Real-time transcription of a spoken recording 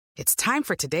It's time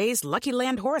for today's Lucky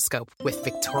Land horoscope with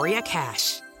Victoria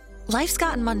Cash. Life's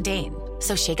gotten mundane,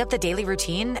 so shake up the daily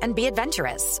routine and be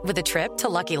adventurous with a trip to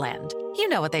Lucky Land. You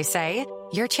know what they say,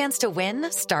 your chance to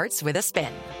win starts with a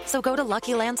spin. So go to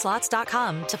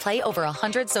LuckyLandSlots.com to play over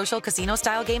 100 social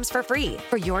casino-style games for free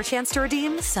for your chance to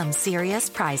redeem some serious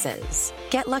prizes.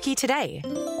 Get lucky today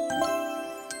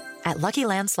at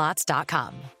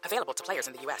LuckyLandSlots.com. Available to players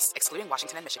in the U.S., excluding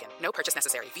Washington and Michigan. No purchase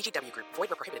necessary. VGW Group. Void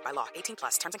where prohibited by law.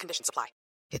 18+. Terms and conditions apply.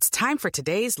 It's time for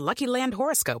today's Lucky Land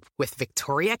horoscope with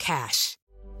Victoria Cash.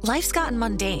 Life's gotten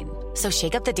mundane, so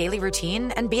shake up the daily routine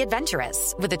and be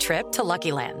adventurous with a trip to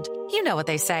Lucky Land. You know what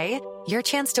they say, your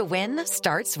chance to win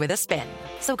starts with a spin.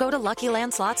 So go to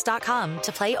LuckyLandSlots.com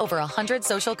to play over 100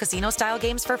 social casino-style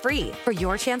games for free for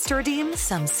your chance to redeem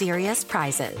some serious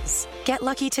prizes. Get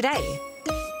lucky today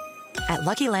at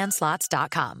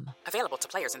LuckyLandSlots.com. Available to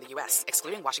players in the U.S.,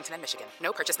 excluding Washington and Michigan.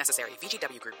 No purchase necessary.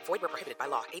 VGW Group. Void where prohibited by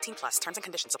law. 18+. Terms and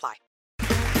conditions apply.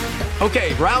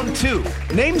 Okay, round two.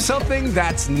 Name something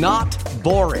that's not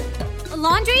boring. A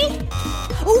laundry?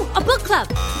 Ooh, a book club.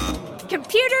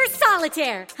 Computer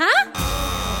solitaire, huh?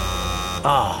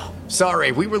 Ah,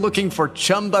 sorry, we were looking for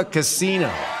Chumba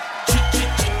Casino.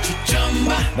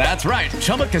 That's right,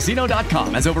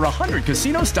 ChumbaCasino.com has over 100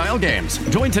 casino-style games.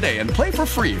 Join today and play for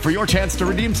free for your chance to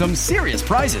redeem some serious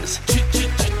prizes.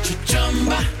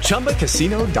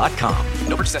 ChumbaCasino.com.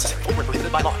 No purchase necessary. Void where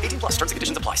prohibited by law. 18+. Terms and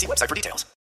conditions apply. See website for details.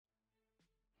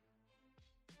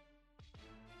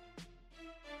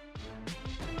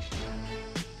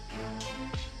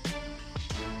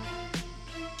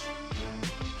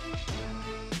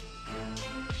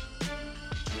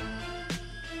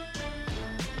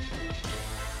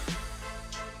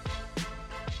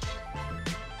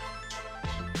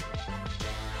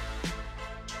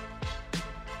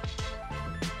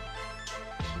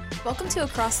 Welcome to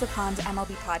Across the Pond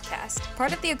MLB podcast,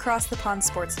 part of the Across the Pond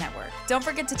Sports Network. Don't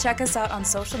forget to check us out on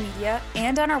social media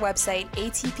and on our website,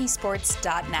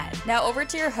 atpsports.net. Now over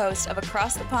to your host of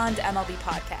Across the Pond MLB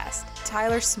podcast,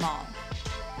 Tyler Small.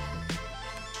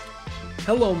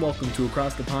 Hello and welcome to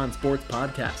Across the Pond Sports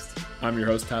Podcast. I'm your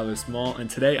host, Tyler Small, and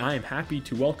today I am happy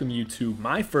to welcome you to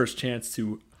my first chance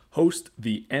to host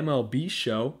the MLB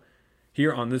show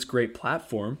here on this great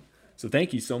platform. So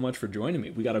thank you so much for joining me.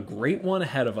 We got a great one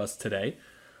ahead of us today.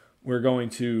 We're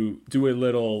going to do a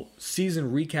little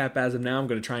season recap as of now. I'm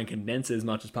going to try and condense it as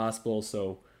much as possible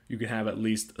so you can have at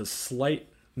least a slight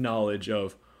knowledge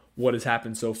of what has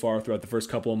happened so far throughout the first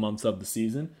couple of months of the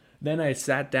season. Then I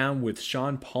sat down with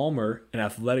Shaun Palmer, an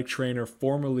athletic trainer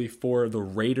formerly for the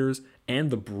Raiders and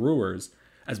the Brewers,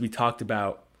 as we talked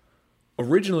about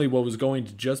originally what was going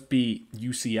to just be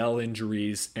UCL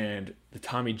injuries and the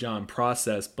Tommy John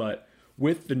process, but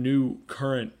with the new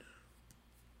current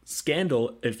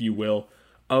scandal, if you will,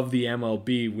 of the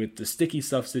MLB with the sticky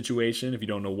stuff situation. If you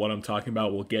don't know what I'm talking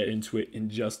about, we'll get into it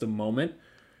in just a moment.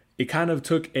 It kind of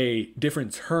took a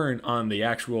different turn on the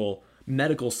actual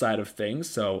medical side of things,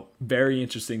 so very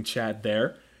interesting chat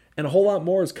there. And a whole lot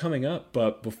more is coming up,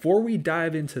 but before we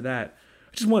dive into that,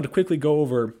 I just wanted to quickly go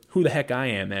over who the heck I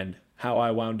am and how I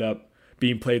wound up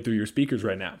being played through your speakers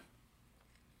right now.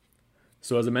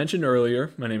 So as I mentioned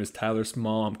earlier, my name is Tyler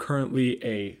Small. I'm currently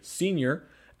a senior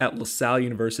at LaSalle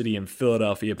University in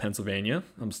Philadelphia, Pennsylvania.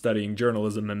 I'm studying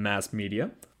journalism and mass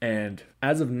media. And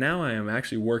as of now, I am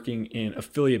actually working in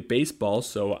affiliate baseball.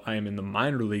 So I am in the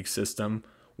minor league system,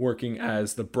 working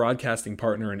as the broadcasting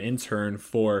partner and intern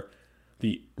for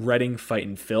the Reading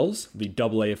Fightin' Phils, the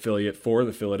AA affiliate for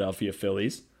the Philadelphia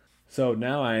Phillies. So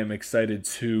now I am excited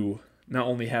to not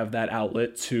only have that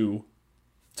outlet to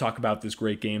talk about this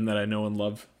great game that I know and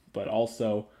love, but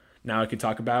also now I can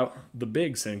talk about the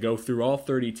bigs and go through all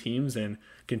 30 teams and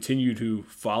continue to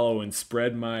follow and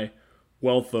spread my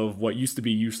wealth of what used to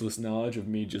be useless knowledge of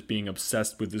me just being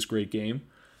obsessed with this great game.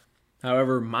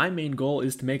 However, my main goal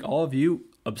is to make all of you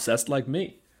obsessed like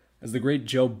me. As the great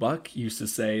Joe Buck used to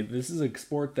say, this is a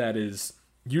sport that is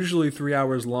usually 3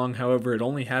 hours long. However, it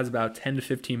only has about 10 to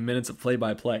 15 minutes of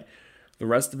play-by-play. The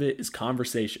rest of it is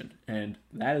conversation, and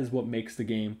that is what makes the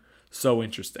game so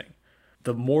interesting.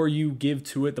 The more you give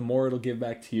to it, the more it'll give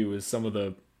back to you, as some of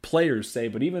the players say,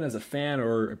 but even as a fan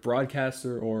or a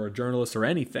broadcaster or a journalist or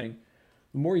anything,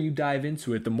 the more you dive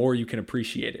into it, the more you can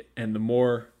appreciate it, and the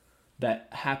more that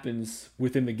happens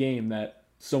within the game that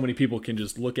so many people can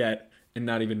just look at and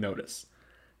not even notice.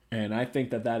 And I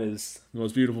think that that is the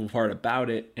most beautiful part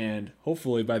about it, and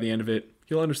hopefully by the end of it,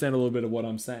 you'll understand a little bit of what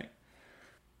I'm saying.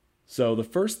 So the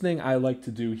first thing I like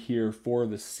to do here for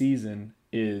the season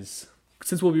is,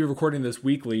 since we'll be recording this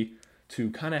weekly, to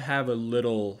kind of have a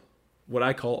little, what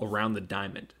I call around the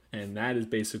diamond. And that is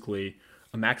basically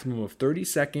a maximum of 30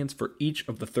 seconds for each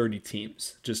of the 30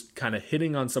 teams. Just kind of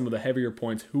hitting on some of the heavier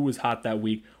points, who was hot that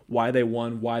week, why they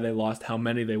won, why they lost, how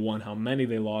many they won, how many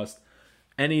they lost,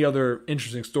 any other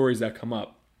interesting stories that come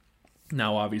up.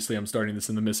 Now, obviously, I'm starting this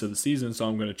in the midst of the season, so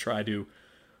I'm going to try to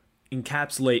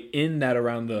encapsulate in that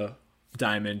around the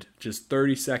diamond just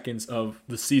 30 seconds of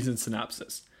the season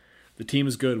synopsis. The team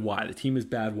is good, why? The team is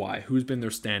bad, why? Who's been their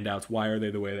standouts? Why are they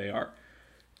the way they are?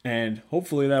 And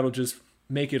hopefully that'll just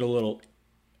make it a little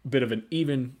bit of an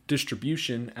even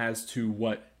distribution as to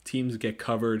what teams get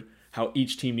covered, how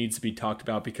each team needs to be talked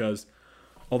about, because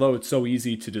although it's so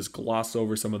easy to just gloss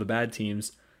over some of the bad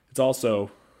teams, it's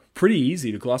also pretty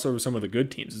easy to gloss over some of the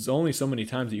good teams. There's only so many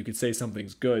times that you could say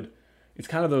something's good. It's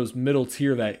kind of those middle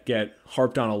tier that get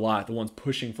harped on a lot, the ones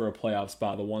pushing for a playoff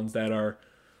spot, the ones that are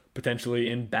potentially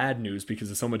in bad news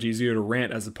because it's so much easier to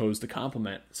rant as opposed to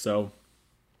compliment. So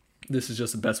this is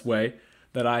just the best way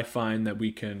that I find that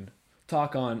we can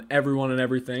talk on everyone and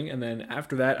everything. And then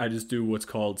after that, I just do what's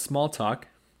called small talk,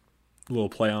 a little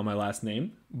play on my last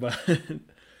name, but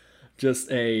just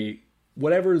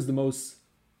whatever is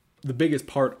the biggest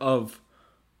part of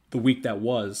the week that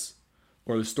was,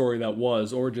 or the story that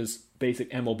was, or just basic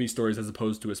MLB stories as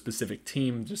opposed to a specific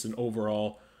team, just an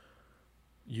overall,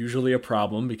 usually a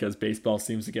problem because baseball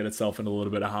seems to get itself in a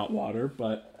little bit of hot water,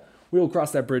 but we'll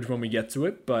cross that bridge when we get to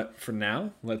it. But for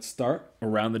now, let's start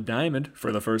around the diamond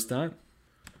for the first time.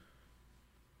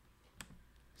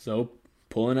 So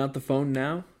pulling out the phone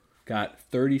now, got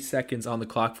 30 seconds on the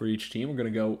clock for each team. We're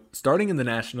going to go starting in the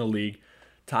National League,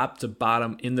 top to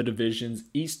bottom in the divisions,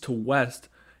 east to west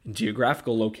in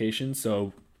geographical location.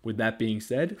 So with that being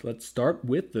said, let's start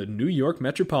with the New York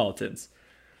Metropolitans.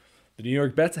 The New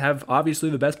York Mets have obviously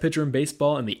the best pitcher in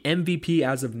baseball and the MVP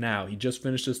as of now. He just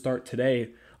finished his start today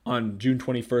on June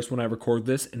 21st when I record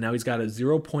this, and now he's got a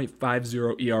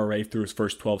 0.50 ERA through his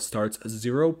first 12 starts, a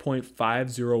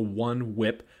 0.501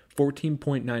 whip,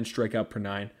 14.9 strikeout per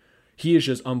nine. He is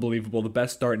just unbelievable, the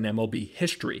best start in MLB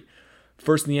history.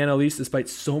 First in the NL East despite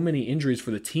so many injuries for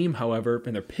the team, however,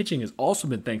 and their pitching has also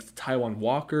been thanks to Taijuan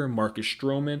Walker, Marcus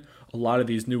Stroman, a lot of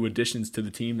these new additions to the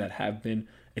team that have been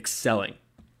excelling.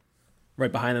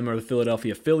 Right behind them are the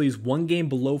Philadelphia Phillies, one game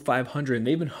below 500, and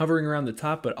they've been hovering around the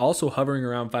top, but also hovering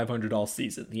around 500 all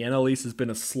season. The NL East has been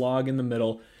a slog in the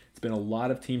middle. It's been a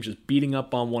lot of teams just beating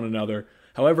up on one another.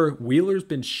 However, Wheeler's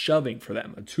been shoving for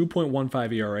them, a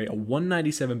 2.15 ERA, a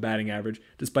 197 batting average,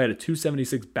 despite a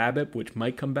 276 BABIP, which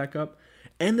might come back up.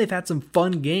 And they've had some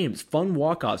fun games, fun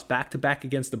walk-offs, back-to-back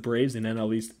against the Braves, an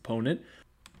NL East opponent.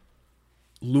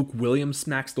 Luke Williams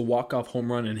smacks the walk-off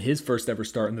home run in his first ever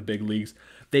start in the big leagues.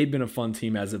 They've been a fun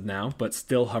team as of now, but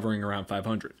still hovering around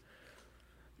 500.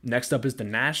 Next up is the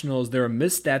Nationals. They're a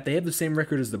misstat. They have the same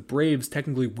record as the Braves,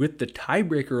 technically with the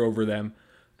tiebreaker over them.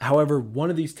 However, one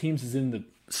of these teams is in the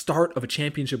start of a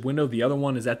championship window. The other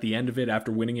one is at the end of it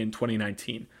after winning it in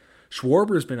 2019.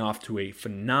 Schwarber's been off to a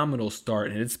phenomenal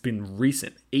start, and it's been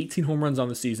recent. 18 home runs on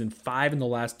the season, 5 in the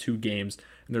last 2 games,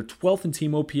 and they're 12th in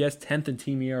team OPS, 10th in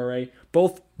team ERA.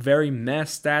 Both very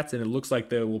mess stats, and it looks like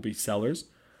they will be sellers.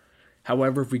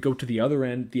 However, if we go to the other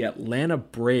end, the Atlanta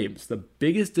Braves, the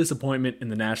biggest disappointment in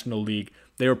the National League.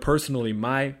 They were personally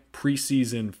my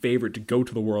preseason favorite to go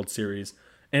to the World Series,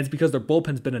 and it's because their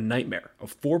bullpen's been a nightmare. A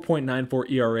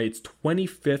 4.94 ERA, it's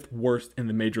 25th worst in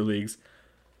the major leagues.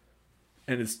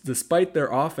 And it's despite their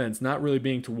offense not really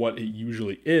being to what it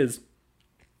usually is,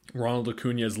 Ronald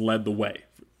Acuna has led the way.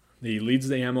 He leads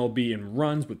the MLB in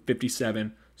runs with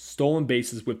 57, stolen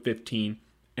bases with 15,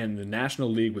 and the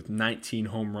National League with 19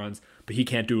 home runs, but he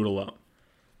can't do it alone.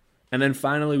 And then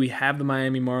finally, we have the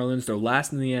Miami Marlins. They're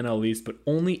last in the NL East, but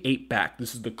only 8 back.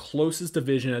 This is the closest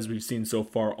division as we've seen so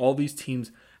far. All these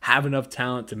teams have enough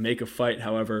talent to make a fight.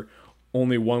 However,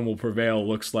 only one will prevail,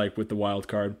 looks like, with the wild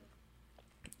card.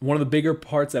 One of the bigger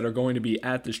parts that are going to be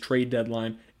at this trade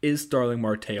deadline is Starling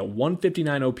Marte.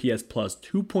 159 OPS plus,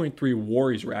 2.3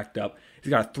 WAR he's racked up. He's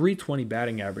got a 320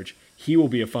 batting average. He will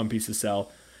be a fun piece to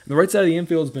sell. And the right side of the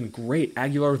infield has been great.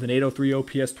 Aguilar with an 803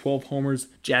 OPS, 12 homers.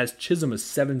 Jazz Chisholm is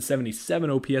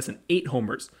 777 OPS and 8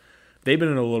 homers. They've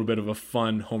been in a little bit of a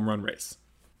fun home run race.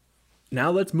 Now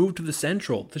let's move to the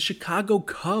Central. The Chicago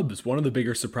Cubs, one of the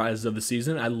bigger surprises of the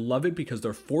season. I love it because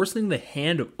they're forcing the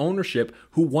hand of ownership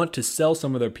who want to sell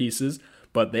some of their pieces,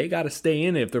 but they got to stay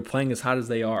in it if they're playing as hot as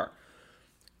they are.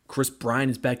 Chris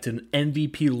Bryant is back to an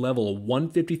MVP level, a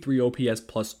 153 OPS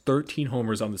plus 13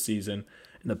 homers on the season,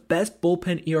 and the best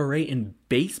bullpen ERA in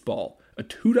baseball, a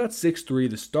 2.63.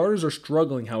 The starters are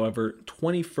struggling, however,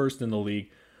 21st in the league.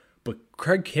 But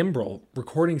Craig Kimbrell,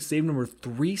 recording save number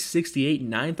 368,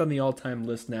 9th on the all-time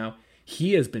list now.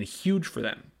 He has been huge for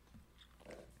them.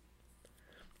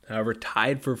 However,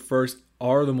 tied for first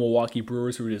are the Milwaukee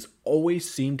Brewers, who just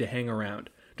always seem to hang around.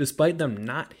 Despite them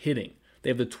not hitting, they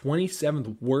have the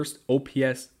 27th worst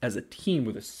OPS as a team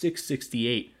with a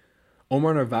 668.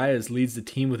 Omar Narvaez leads the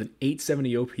team with an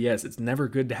 870 OPS. It's never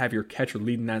good to have your catcher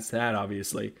leading that stat,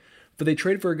 obviously. But they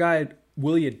traded for a guy,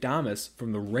 Willy Adames,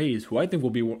 from the Rays, who I think will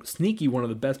be sneaky one of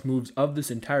the best moves of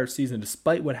this entire season,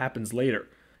 despite what happens later.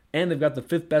 And they've got the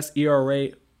 5th best ERA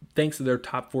thanks to their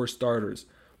top 4 starters.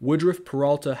 Woodruff,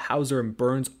 Peralta, Hauser, and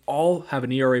Burns all have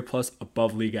an ERA plus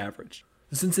above league average.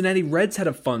 The Cincinnati Reds had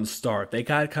a fun start. They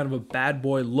got kind of a bad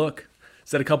boy look.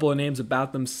 Said a couple of names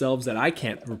about themselves that I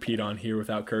can't repeat on here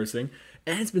without cursing.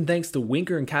 And it's been thanks to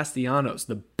Winker and Castellanos,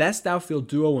 the best outfield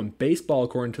duo in baseball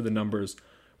according to the numbers.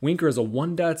 Winker has a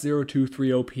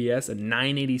 1.023 OPS, a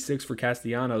 986 for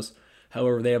Castellanos.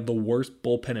 However, they have the worst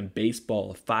bullpen in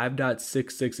baseball, a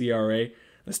 5.66 ERA.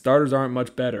 The starters aren't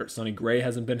much better. Sonny Gray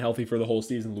hasn't been healthy for the whole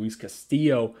season. Luis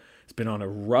Castillo has been on a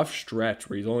rough stretch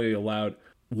where he's only allowed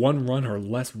 1 run or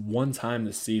less 1 time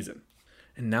this season.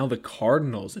 And now the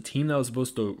Cardinals, a team that was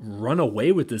supposed to run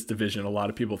away with this division, a lot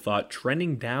of people thought,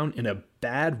 trending down in a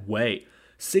bad way.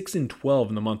 6-12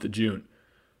 in the month of June.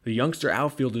 The youngster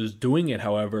outfielder is doing it,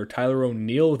 however. Tyler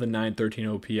O'Neill with a 913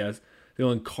 OPS.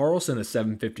 Dylan Carlson a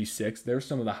 756. There's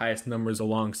some of the highest numbers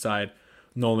alongside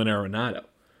Nolan Arenado.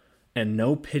 And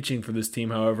no pitching for this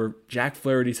team, however. Jack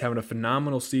Flaherty's having a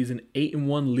phenomenal season,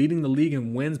 8-1, leading the league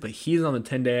in wins, but he's on the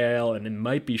 10-day IL, and it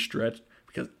might be stretched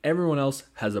because everyone else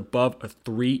has above a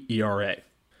 3 ERA.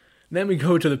 Then we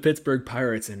go to the Pittsburgh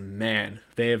Pirates, and man,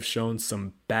 they have shown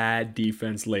some bad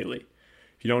defense lately.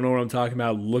 If you don't know what I'm talking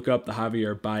about, look up the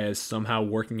Javier Baez somehow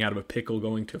working out of a pickle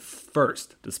going to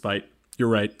first, despite, you're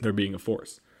right, there being a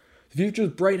force. The future is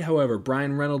bright, however.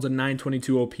 Brian Reynolds a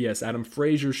 922 OPS. Adam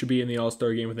Frazier should be in the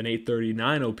All-Star game with an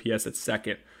 839 OPS at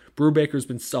second. Brubaker's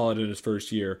been solid in his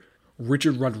first year.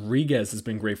 Richard Rodriguez has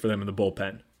been great for them in the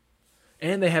bullpen.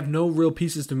 And they have no real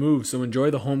pieces to move, so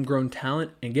enjoy the homegrown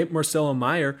talent and get Marcelo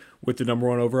Meyer with the number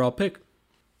 1 overall pick.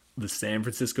 The San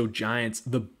Francisco Giants,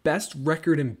 the best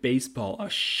record in baseball, a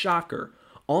shocker.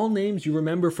 All names you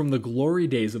remember from the glory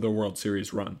days of the World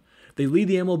Series run. They lead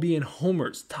the MLB in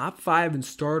homers, top 5 in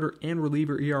starter and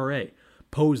reliever ERA.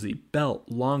 Posey, Belt,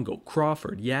 Longo,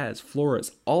 Crawford, Yaz,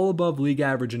 Flores, all above league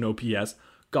average in OPS.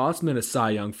 Gossman a Cy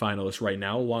Young finalist right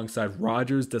now, alongside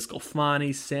Rogers,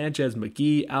 DeSclafani, Sanchez,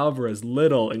 McGee, Alvarez,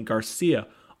 Little, and Garcia,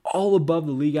 all above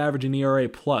the league average in ERA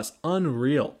plus.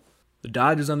 Unreal. The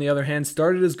Dodgers, on the other hand,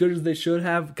 started as good as they should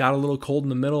have, got a little cold in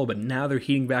the middle, but now they're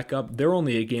heating back up. They're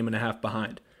only a game and a half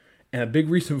behind. And a big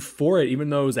reason for it, even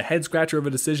though it was a head-scratcher of a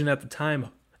decision at the time,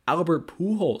 Albert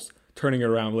Pujols turning it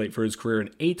around late for his career, an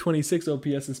 826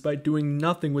 OPS despite doing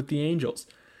nothing with the Angels.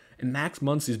 And Max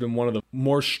Muncy's been one of the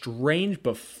more strange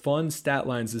but fun stat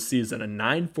lines this season, a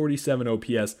 947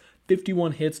 OPS,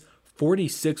 51 hits,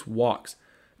 46 walks.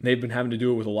 And they've been having to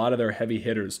do it with a lot of their heavy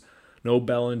hitters. No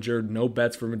Bellinger, no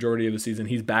Betts for majority of the season.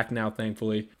 He's back now,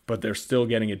 thankfully, but they're still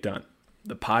getting it done.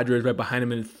 The Padres right behind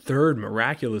him in third,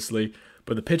 miraculously,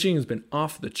 but the pitching has been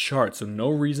off the charts, so no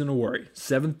reason to worry.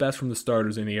 7th best from the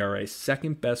starters in ERA,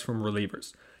 2nd best from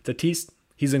relievers. Tatis,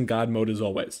 he's in God mode as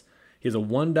always. He has a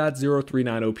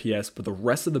 1.039 OPS, but the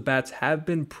rest of the bats have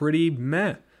been pretty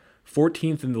meh.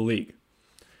 14th in the league.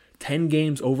 10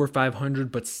 games over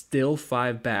 500, but still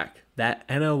 5 back. That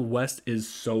NL West is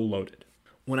so loaded.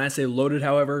 When I say loaded,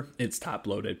 however, it's top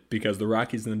loaded, because the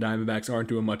Rockies and the Diamondbacks aren't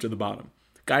doing much at the bottom.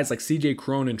 Guys like CJ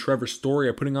Cron and Trevor Story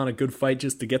are putting on a good fight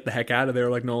just to get the heck out of there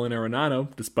like Nolan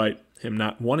Arenado, despite him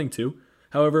not wanting to.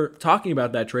 However, talking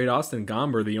about that trade, Austin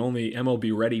Gomber, the only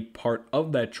MLB-ready part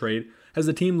of that trade, has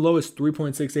the team lowest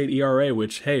 3.68 ERA,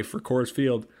 which, hey, for Coors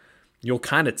Field, you'll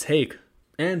kind of take.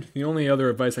 And the only other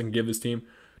advice I can give this team,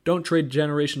 don't trade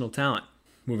generational talent.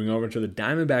 Moving over to the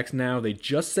Diamondbacks now, they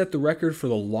just set the record for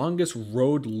the longest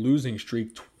road losing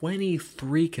streak,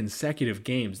 23 consecutive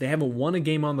games. They haven't won a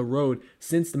game on the road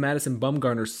since the Madison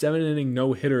Bumgarner 7-inning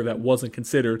no-hitter that wasn't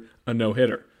considered a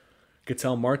no-hitter.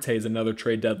 Ketel Marte is another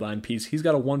trade deadline piece. He's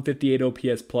got a 158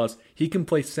 OPS plus. He can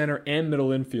play center and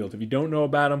middle infield. If you don't know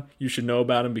about him, you should know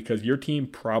about him because your team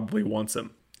probably wants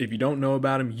him. If you don't know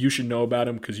about him, you should know about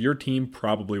him because your team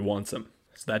probably wants him.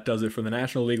 So that does it for the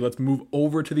National League. Let's move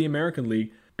over to the American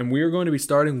League, and we are going to be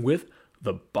starting with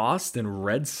the Boston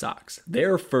Red Sox. They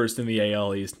are first in the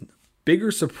AL East. Bigger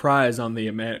surprise on the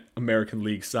American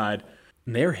League side.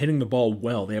 And they are hitting the ball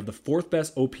well. They have the 4th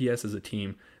best OPS as a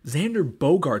team. Xander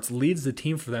Bogaerts leads the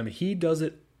team for them. He does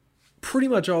it pretty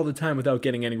much all the time without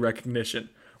getting any recognition.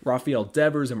 Rafael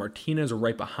Devers and Martinez are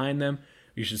right behind them.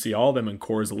 You should see all of them in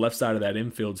Coors. The left side of that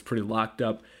infield is pretty locked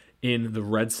up in the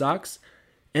Red Sox.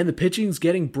 And the pitching's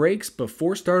getting breaks, but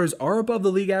 4 starters are above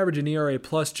the league average in ERA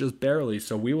plus just barely,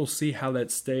 so we will see how that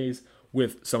stays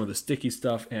with some of the sticky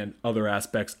stuff and other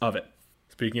aspects of it.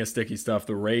 Speaking of sticky stuff,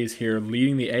 the Rays here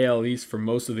leading the AL East for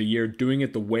most of the year, doing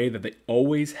it the way that they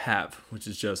always have, which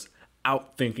is just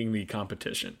outthinking the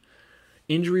competition.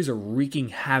 Injuries are wreaking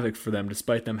havoc for them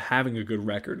despite them having a good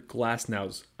record.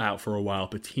 Glasnow's out for a while,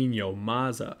 Patino,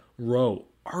 Mazza, Rowe,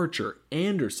 Archer,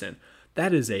 Anderson.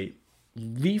 That is a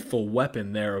lethal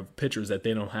weapon there of pitchers that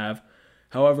they don't have.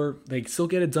 However, they still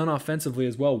get it done offensively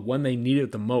as well when they need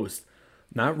it the most.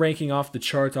 Not ranking off the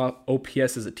charts off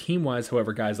OPS as a team-wise,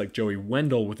 however, guys like Joey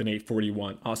Wendell with an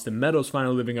 841, Austin Meadows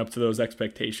finally living up to those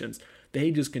expectations.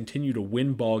 They just continue to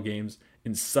win ball games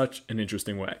in such an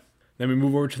interesting way. Then we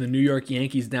move over to the New York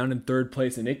Yankees down in 3rd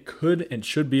place, and it could and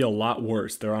should be a lot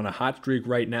worse. They're on a hot streak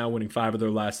right now, winning 5 of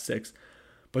their last 6.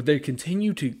 But they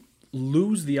continue to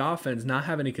lose the offense, not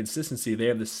have any consistency. They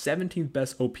have the 17th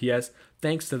best OPS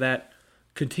thanks to that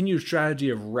continued strategy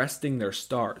of resting their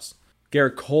stars.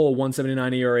 Garrett Cole,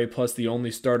 179 ERA plus, the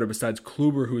only starter besides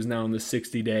Kluber, who is now in the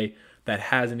 60-day, that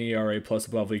has an ERA plus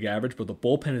above league average, but the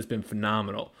bullpen has been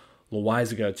phenomenal.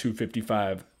 Loaiza got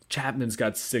 255. Chapman's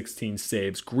got 16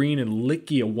 saves. Green and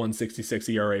Licky a 166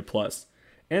 ERA plus.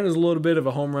 And there's a little bit of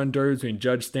a home run derby between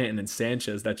Judge Stanton and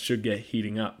Sanchez that should get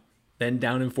heating up. Then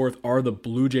down in 4th are the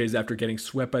Blue Jays after getting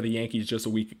swept by the Yankees just a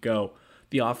week ago.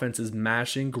 The offense is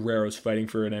mashing. Guerrero's fighting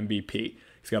for an MVP.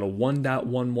 He's got a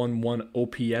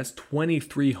 1.111 OPS,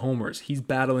 23 homers. He's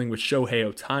battling with Shohei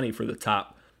Ohtani for the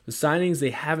top. The signings they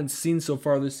haven't seen so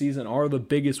far this season are the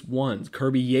biggest ones.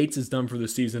 Kirby Yates is done for the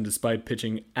season despite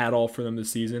pitching at all for them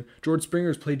this season. George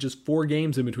Springer's played just 4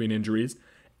 games in between injuries,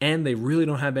 and they really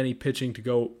don't have any pitching to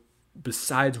go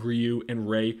besides Ryu and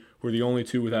Ray, who are the only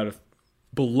 2 without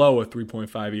below a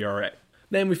 3.5 ERA.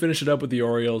 Then we finish it up with the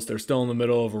Orioles. They're still in the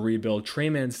middle of a rebuild. Trey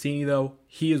Mancini, though,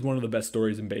 he is one of the best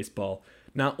stories in baseball.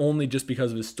 Not only just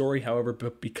because of his story, however,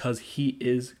 but because he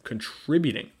is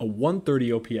contributing. A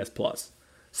 130 OPS plus.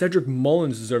 Cedric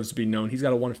Mullins deserves to be known. He's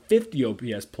got a 150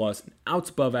 OPS plus, an outs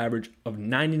above average of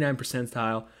 99th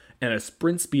percentile, and a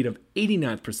sprint speed of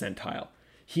 89th percentile.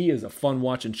 He is a fun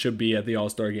watch and should be at the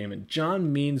All-Star game. And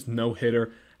John Means,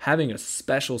 no-hitter, having a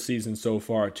special season so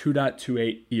far, a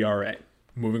 2.28 ERA.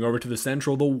 Moving over to the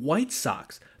Central, the White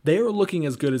Sox. They are looking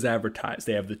as good as advertised.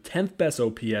 They have the 10th best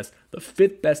OPS, the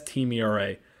 5th best team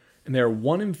ERA, and they're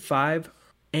 1-5,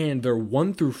 and their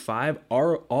 1 through 5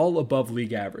 are all above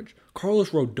league average.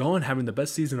 Carlos Rodon having the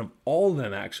best season of all of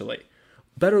them, actually.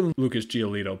 Better than Lucas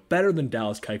Giolito, better than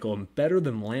Dallas Keuchel, and better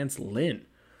than Lance Lynn.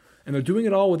 And they're doing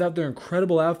it all without their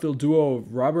incredible outfield duo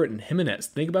of Robert and Jimenez.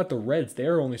 Think about the Reds.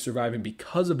 They're only surviving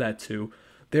because of that too.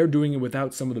 They're doing it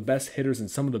without some of the best hitters and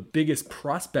some of the biggest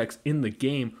prospects in the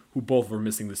game who both were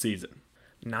missing the season.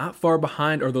 Not far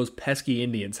behind are those pesky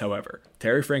Indians, however.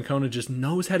 Terry Francona just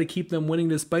knows how to keep them winning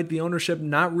despite the ownership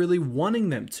not really wanting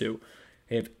them to.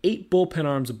 They have 8 bullpen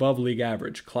arms above league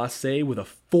average. Clase with a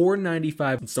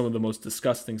 495 and some of the most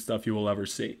disgusting stuff you will ever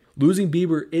see. Losing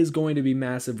Bieber is going to be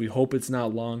massive. We hope it's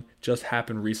not long. Just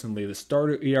happened recently. The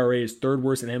starter ERA is 3rd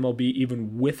worst in MLB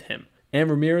even with him. And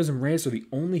Ramirez and Reyes are the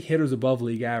only hitters above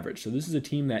league average. So this is a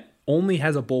team that only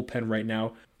has a bullpen right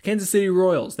now. Kansas City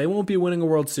Royals, they won't be winning a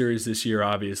World Series this year,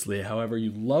 obviously. However,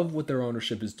 you love what their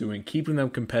ownership is doing, keeping them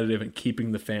competitive and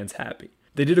keeping the fans happy.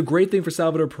 They did a great thing for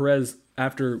Salvador Perez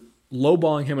after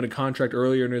lowballing him in a contract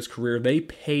earlier in his career. They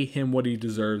pay him what he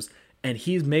deserves, and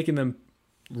he's making them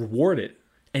rewarded.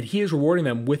 And he is rewarding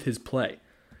them with his play.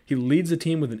 He leads the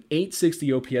team with an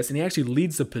 860 OPS, and he actually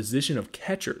leads the position of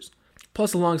catchers.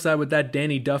 Plus, alongside with that,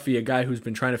 Danny Duffy, a guy who's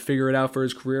been trying to figure it out for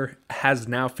his career, has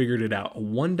now figured it out. A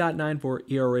 1.94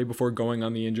 ERA before going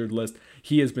on the injured list.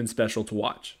 He has been special to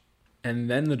watch. And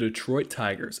then the Detroit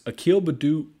Tigers. Akil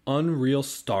Baddoo, unreal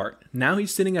start. Now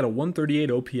he's sitting at a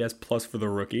 138 OPS plus for the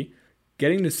rookie.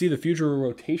 Getting to see the future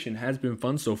rotation has been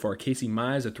fun so far. Casey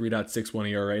Mize, a 3.61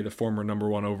 ERA, the former number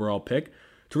 1 overall pick.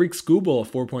 Tariq Skubal, a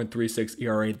 4.36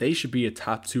 ERA. They should be a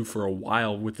top 2 for a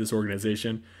while with this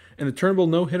organization. And the Turnbull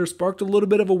no-hitter sparked a little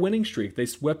bit of a winning streak. They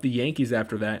swept the Yankees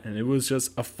after that, and it was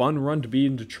just a fun run to be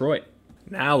in Detroit.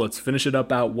 Now let's finish it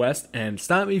up out west, and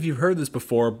stop me if you've heard this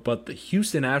before, but the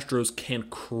Houston Astros can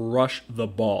crush the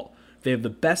ball. They have the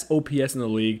best OPS in the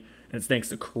league, and it's thanks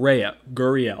to Correa,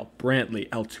 Gurriel, Brantley,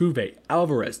 Altuve,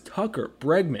 Alvarez, Tucker,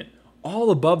 Bregman, all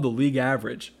above the league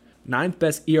average. 9th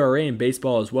best ERA in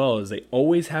baseball as well, as they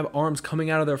always have arms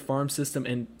coming out of their farm system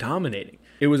and dominating.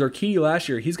 It was Urquidy last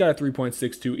year. He's got a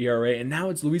 3.62 ERA, and now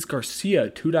it's Luis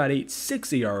Garcia,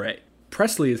 2.86 ERA.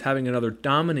 Presley is having another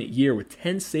dominant year with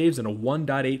 10 saves and a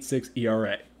 1.86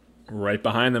 ERA. Right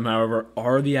behind them, however,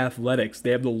 are the Athletics.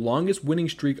 They have the longest winning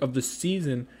streak of the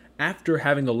season after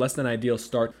having a less than ideal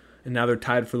start, and now they're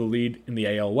tied for the lead in the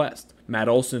AL West. Matt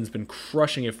Olson's been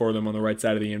crushing it for them on the right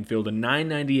side of the infield, a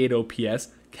 998 OPS.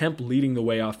 Kemp leading the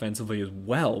way offensively as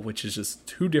well, which is just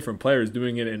two different players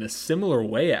doing it in a similar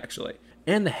way, actually.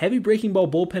 And the heavy breaking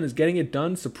ball bullpen is getting it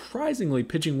done, surprisingly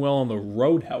pitching well on the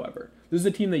road, however. This is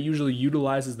a team that usually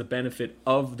utilizes the benefit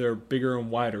of their bigger and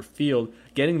wider field,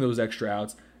 getting those extra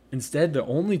outs. Instead, the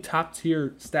only top-tier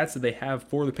stats that they have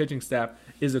for the pitching staff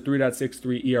is a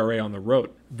 3.63 ERA on the road.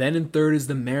 Then in third is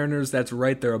the Mariners. That's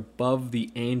right, they're above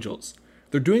the Angels.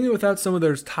 They're doing it without some of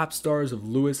their top stars of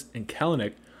Lewis and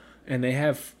Kelenic, and they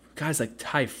have guys like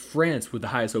Ty France with the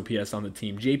highest OPS on the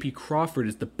team. J.P. Crawford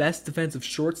is the best defensive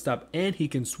shortstop, and he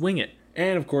can swing it.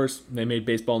 And, of course, they made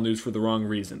baseball news for the wrong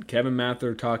reason. Kevin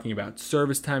Mather talking about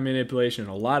service time manipulation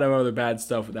and a lot of other bad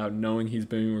stuff without knowing he's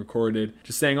being recorded.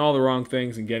 Just saying all the wrong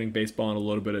things and getting baseball in a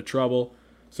little bit of trouble.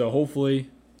 So hopefully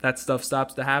that stuff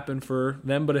stops to happen for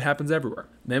them, but it happens everywhere.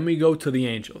 Then we go to the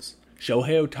Angels.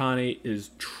 Shohei Ohtani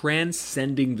is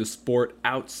transcending the sport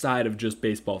outside of just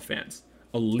baseball fans.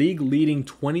 A league-leading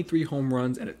 23 home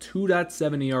runs and a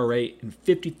 2.7 ERA in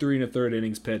 53 1/3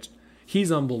 innings pitched.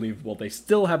 He's unbelievable. They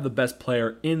still have the best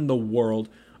player in the world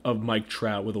of Mike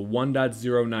Trout with a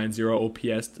 1.090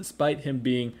 OPS, despite him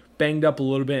being banged up a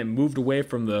little bit and moved away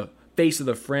from the face of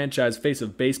the franchise, face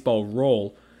of baseball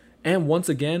role. And once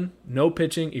again, no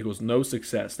pitching equals no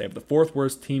success. They have the fourth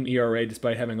worst team ERA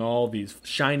despite having all these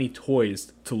shiny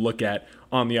toys to look at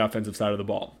on the offensive side of the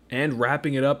ball. And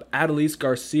wrapping it up, Adolis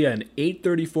Garcia, an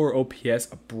 834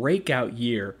 OPS, a breakout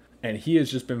year. And he has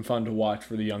just been fun to watch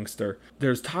for the youngster.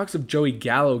 There's talks of Joey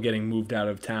Gallo getting moved out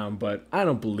of town, but I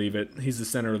don't believe it. He's the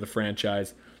center of the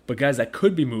franchise. But guys that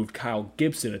could be moved, Kyle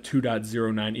Gibson, a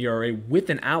 2.09 ERA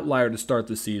with an outlier to start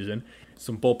the season.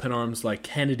 Some bullpen arms like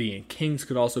Kennedy and Kings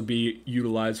could also be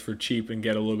utilized for cheap and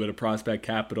get a little bit of prospect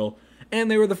capital.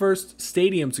 And they were the first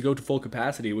stadium to go to full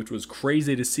capacity, which was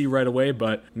crazy to see right away,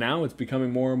 but now it's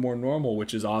becoming more and more normal,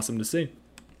 which is awesome to see.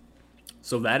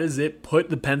 So that is it. Put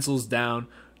the pencils down.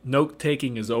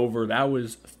 Note-taking is over. That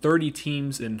was 30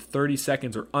 teams in 30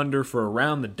 seconds or under for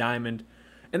Around the Diamond.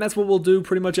 And that's what we'll do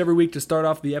pretty much every week to start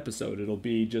off the episode. It'll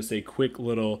be just a quick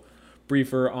little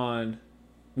briefer on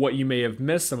what you may have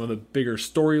missed, some of the bigger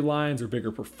storylines or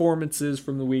bigger performances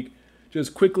from the week.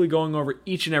 Just quickly going over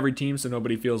each and every team so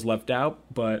nobody feels left out.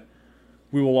 But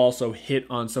we will also hit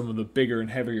on some of the bigger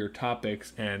and heavier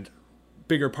topics and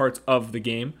bigger parts of the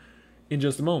game in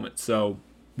just a moment. So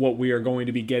what we are going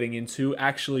to be getting into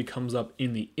actually comes up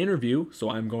in the interview, so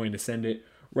I'm going to send it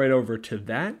right over to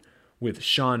that with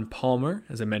Shaun Palmer.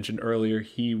 As I mentioned earlier,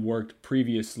 he worked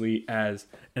previously as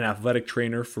an athletic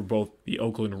trainer for both the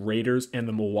Oakland Raiders and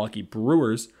the Milwaukee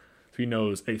Brewers. So he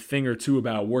knows a thing or two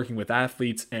about working with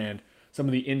athletes and some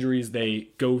of the injuries they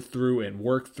go through and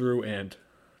work through and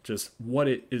just what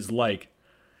it is like.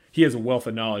 He has a wealth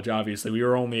of knowledge, obviously. We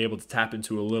were only able to tap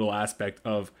into a little aspect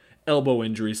of elbow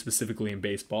injuries, specifically in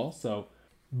baseball.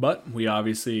 But we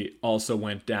obviously also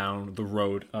went down the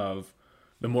road of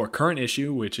the more current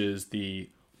issue, which is the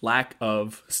lack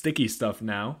of sticky stuff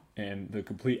now and the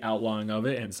complete outlawing of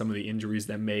it and some of the injuries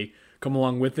that may come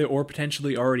along with it or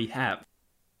potentially already have.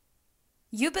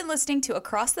 You've been listening to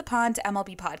Across the Pond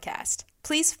MLB Podcast.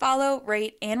 Please follow,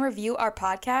 rate, and review our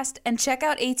podcast and check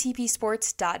out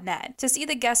atpsports.net to see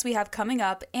the guests we have coming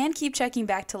up and keep checking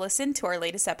back to listen to our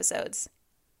latest episodes.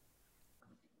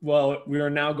 Well, we are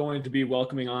now going to be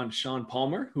welcoming on Shaun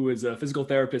Palmer, who is a physical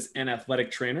therapist and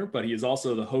athletic trainer, but he is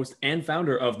also the host and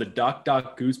founder of the Doc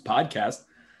Goose podcast.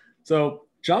 So,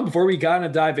 Shaun, before we kind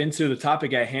of dive into the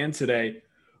topic at hand today,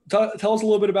 tell us a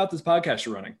little bit about this podcast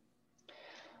you're running.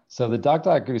 So the Doc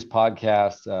Goose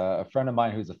podcast, a friend of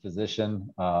mine who's a physician,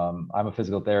 I'm a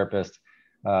physical therapist,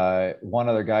 one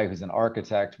other guy who's an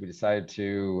architect, we decided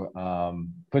to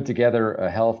put together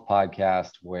a health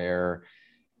podcast where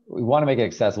we want to make it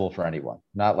accessible for anyone,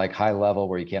 not like high level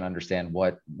where you can't understand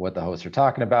what the hosts are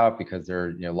talking about because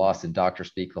they're lost in doctor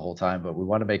speak the whole time. But we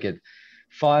want to make it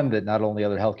fun that not only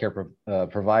other healthcare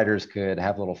providers could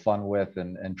have a little fun with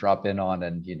and drop in on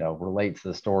and relate to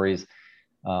the stories,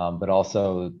 but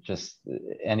also just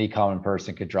any common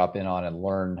person could drop in on and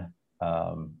learn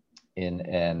in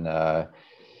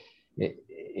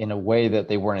a way that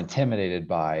they weren't intimidated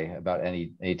by about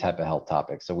any type of health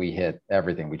topic. So we hit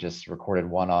everything. We just recorded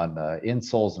one on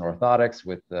insoles and orthotics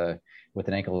with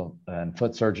an ankle and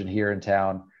foot surgeon here in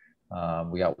town.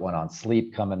 We got one on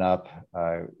sleep coming up.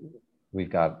 We've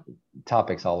got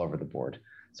topics all over the board.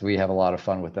 So we have a lot of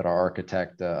fun with it. Our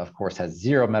architect, of course, has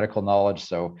zero medical knowledge.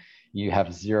 So you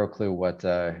have zero clue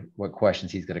what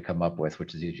questions he's going to come up with,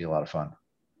 which is usually a lot of fun.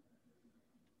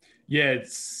 Yeah,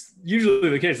 it's usually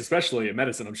the case, especially in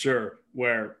medicine, I'm sure,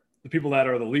 where the people that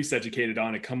are the least educated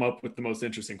on it come up with the most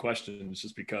interesting questions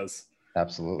just because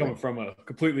absolutely coming from a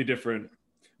completely different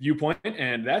viewpoint.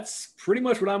 And that's pretty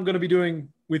much what I'm going to be doing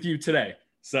with you today.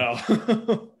 So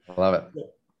I love it.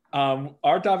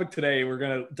 Our topic today, we're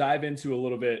going to dive into a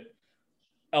little bit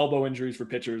elbow injuries for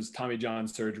pitchers, Tommy John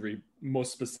surgery,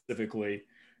 most specifically.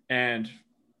 And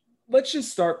let's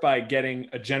just start by getting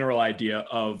a general idea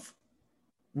of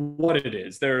what it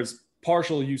is. There's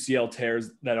partial UCL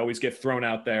tears that always get thrown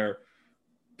out there.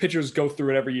 Pitchers go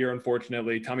through it every year,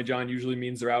 unfortunately. Tommy John usually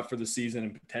means they're out for the season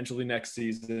and potentially next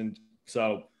season.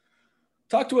 So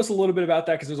talk to us a little bit about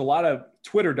that, because there's a lot of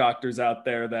Twitter doctors out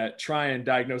there that try and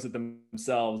diagnose it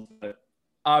themselves. But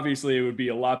obviously, it would be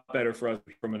a lot better for us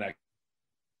from an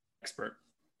expert.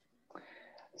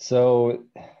 So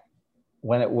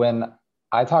when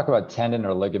I talk about tendon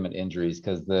or ligament injuries,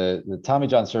 because the Tommy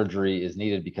John surgery is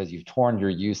needed because you've torn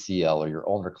your UCL or your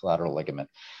ulnar collateral ligament.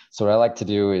 So what I like to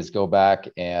do is go back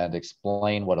and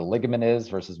explain what a ligament is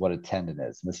versus what a tendon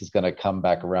is. And this is going to come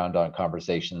back around on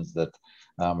conversations that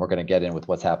we're going to get in with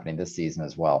what's happening this season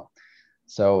as well.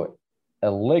 So a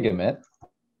ligament,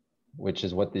 which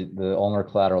is what the ulnar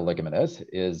collateral ligament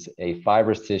is a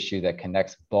fibrous tissue that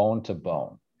connects bone to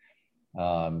bone.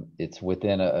 It's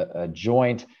within a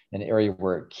joint, an area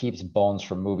where it keeps bones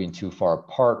from moving too far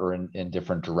apart or in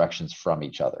different directions from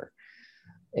each other.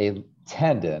 A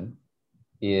tendon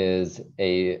is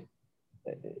a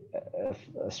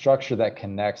structure that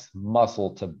connects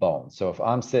muscle to bone. So if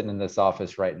I'm sitting in this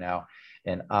office right now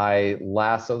and I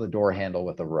lasso the door handle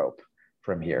with a rope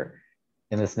from here,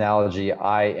 in this analogy,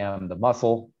 I am the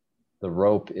muscle, the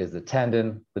rope is the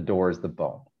tendon, the door is the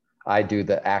bone. I do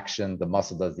the action, the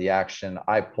muscle does the action.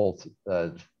 I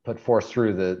put force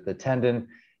through the tendon,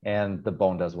 and the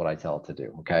bone does what I tell it to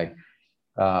do, okay?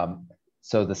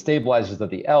 So the stabilizers of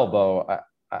the elbow,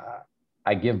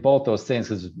 I give both those things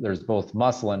because there's both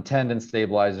muscle and tendon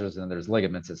stabilizers, and there's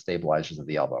ligaments as stabilizers of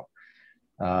the elbow.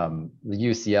 The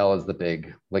UCL is the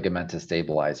big ligamentous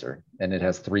stabilizer, and it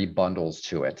has 3 bundles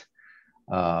to it.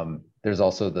 There's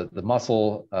also the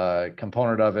muscle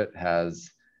component of it has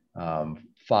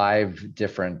 5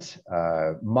 different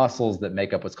muscles that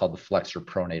make up what's called the flexor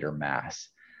pronator mass.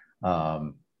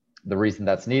 The reason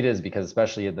that's needed is because,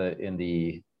 especially in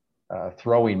the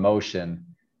throwing motion,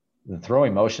 the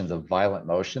throwing motion is a violent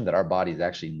motion that our body is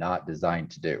actually not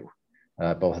designed to do,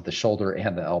 both at the shoulder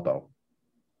and the elbow.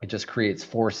 It just creates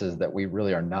forces that we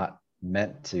really are not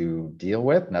meant to deal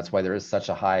with. And that's why there is such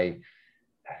a high,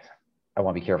 I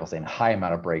want to be careful saying high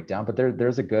amount of breakdown, but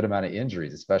there's a good amount of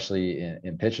injuries, especially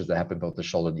in pitchers that happen both the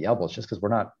shoulder and the elbow. It's just because we're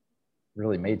not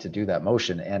really made to do that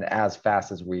motion and as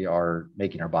fast as we are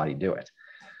making our body do it.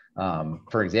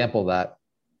 For example, that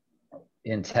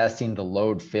in testing the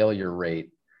load failure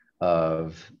rate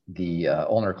of the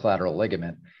ulnar collateral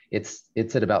ligament, it's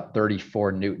at about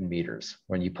 34 Newton meters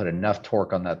when you put enough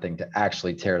torque on that thing to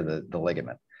actually tear the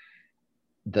ligament.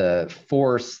 The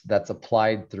force that's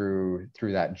applied through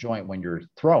that joint when you're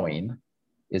throwing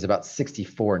is about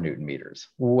 64 Newton meters,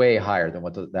 way higher than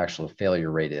what the actual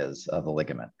failure rate is of the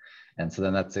ligament. And so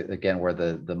then that's, again, where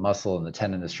the muscle and the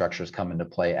tendon structures come into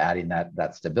play, adding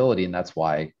that stability. And that's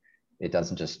why it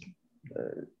doesn't just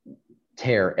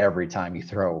tear every time you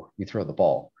throw the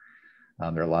ball.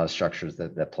 There are a lot of structures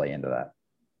that play into that.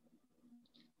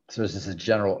 So it's just a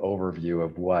general overview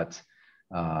of what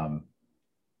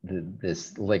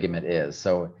this ligament is.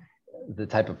 So the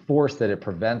type of force that it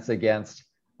prevents against,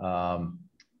 I'm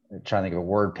trying to think of a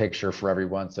word picture for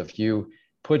everyone. So if you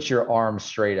put your arm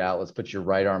straight out, let's put your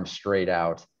right arm straight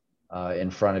out in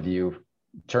front of you,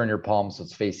 turn your palm so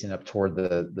it's facing up toward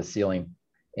the ceiling,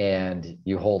 and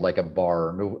you hold like a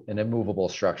bar or an immovable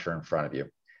structure in front of you.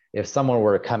 If someone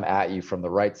were to come at you from the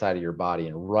right side of your body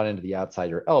and run into the outside of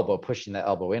your elbow, pushing that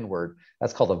elbow inward,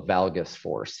 that's called a valgus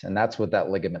force. And that's what that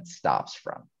ligament stops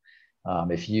from.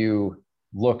 If you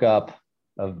look up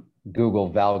Google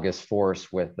valgus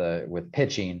force with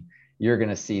pitching, you're going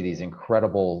to see these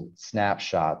incredible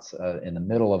snapshots in the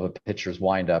middle of a pitcher's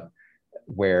windup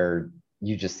where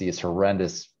you just see this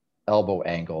horrendous elbow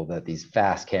angle that these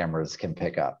fast cameras can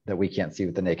pick up that we can't see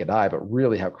with the naked eye, but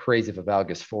really how crazy of a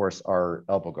valgus force our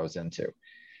elbow goes into.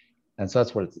 And so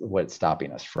that's what it's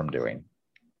stopping us from doing.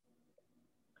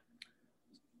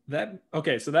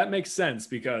 Okay, so that makes sense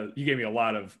because you gave me a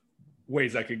lot of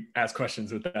ways I could ask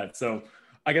questions with that. So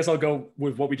I guess I'll go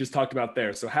with what we just talked about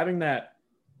there. So having that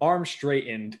arm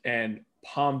straightened and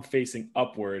palm facing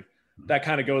upward, that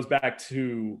kind of goes back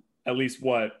to at least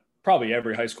what probably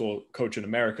every high school coach in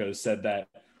America has said, that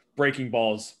breaking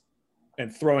balls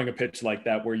and throwing a pitch like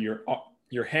that, where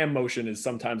your hand motion is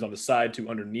sometimes on the side to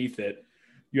underneath it,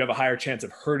 you have a higher chance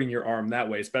of hurting your arm that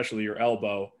way, especially your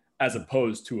elbow, as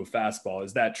opposed to a fastball.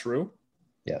 Is that true?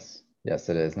 Yes,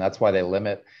 it is. And that's why they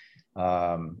limit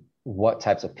what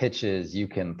types of pitches you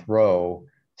can throw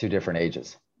to different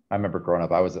ages. I remember growing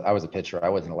up, I was a pitcher. I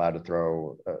wasn't allowed to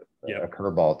throw a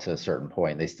curveball to a certain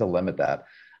point. They still limit that.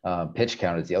 Pitch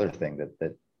count is the other thing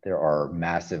that there are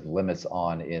massive limits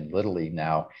on in Little League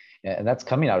now. And that's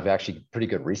coming out of actually pretty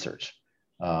good research.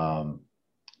 I'm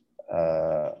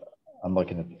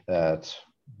looking at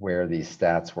where these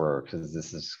stats were, because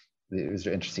these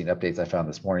are interesting updates I found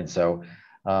this morning. So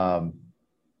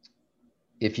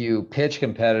if you pitch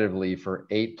competitively for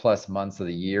 8+ months of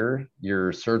the year,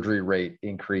 your surgery rate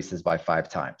increases by 5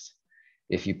 times.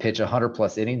 If you pitch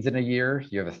 100+ innings in a year,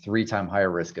 you have a 3-time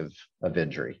higher risk of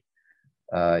injury.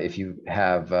 If you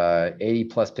have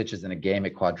 80+ pitches in a game,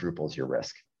 it quadruples your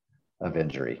risk of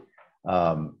injury.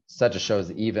 Such shows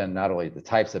that even not only the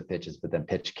types of pitches, but then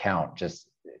pitch count,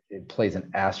 it plays an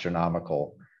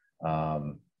astronomical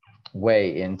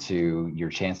way into your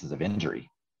chances of injury.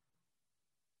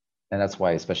 And that's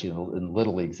why, especially in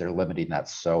little leagues, they're limiting that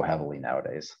so heavily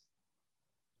nowadays.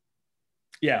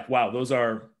 Yeah, wow, those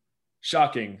are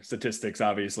shocking statistics,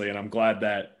 obviously, and I'm glad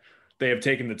that they have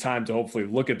taken the time to hopefully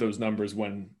look at those numbers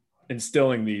when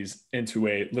instilling these into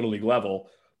a little league level.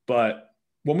 But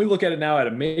when we look at it now at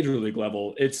a major league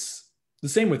level, it's the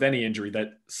same with any injury,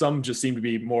 that some just seem to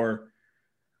be more,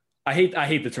 I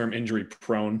hate the term injury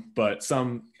prone, but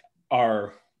some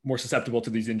are more susceptible to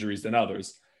these injuries than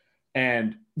others.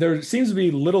 And there seems to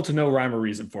be little to no rhyme or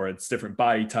reason for it. It's different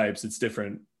body types. It's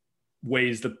different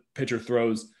ways the pitcher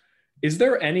throws. Is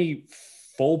there any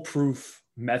foolproof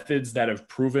methods that have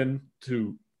proven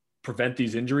to prevent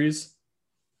these injuries?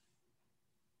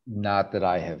 Not that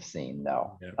I have seen,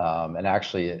 no. Yeah. And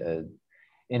actually,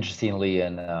 interestingly,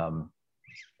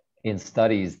 in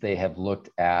studies, they have looked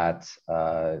at,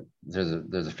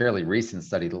 there's a fairly recent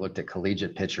study that looked at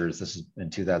collegiate pitchers. This is in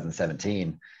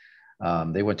 2017.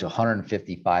 They went to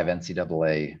 155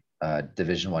 NCAA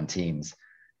Division I teams,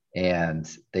 and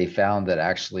they found that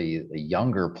actually the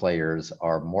younger players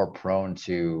are more prone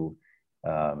to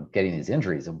getting these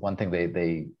injuries. And one thing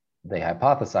they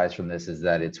hypothesize from this is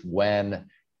that it's when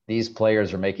these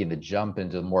players are making the jump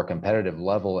into a more competitive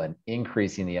level and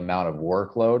increasing the amount of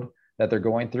workload that they're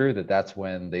going through, that's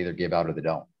when they either give out or they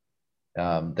don't.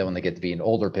 Then when they get to being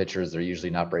older pitchers, they're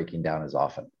usually not breaking down as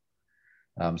often.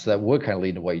 So that would kind of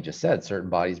lead to what you just said. Certain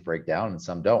bodies break down and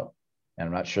some don't. And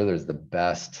I'm not sure there's the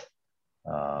best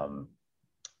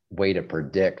way to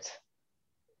predict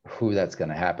who that's going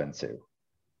to happen to.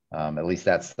 At least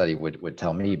that study would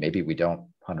tell me maybe we don't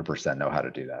 100% know how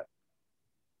to do that.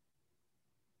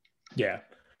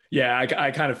 Yeah,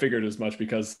 I kind of figured as much,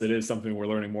 because it is something we're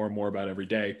learning more and more about every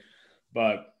day.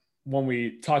 But when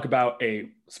we talk about a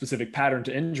specific pattern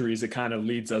to injuries, it kind of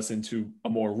leads us into a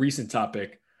more recent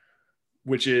topic,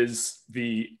 which is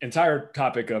the entire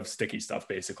topic of sticky stuff,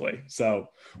 basically. So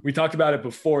we talked about it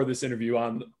before this interview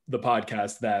on the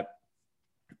podcast, that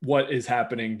what is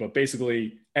happening, but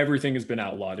basically everything has been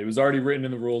outlawed. It was already written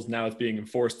in the rules. Now it's being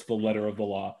enforced to the letter of the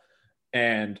law.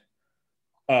 And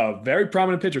a very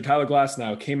prominent pitcher, Tyler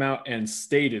Glasnow, came out and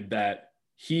stated that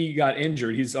he got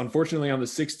injured. He's unfortunately on the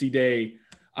 60-day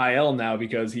IL now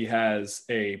because he has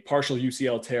a partial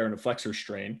UCL tear and a flexor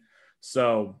strain.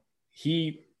 So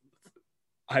he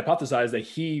hypothesized that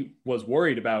he was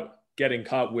worried about getting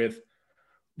caught with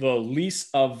the least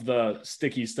of the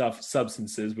sticky stuff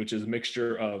substances, which is a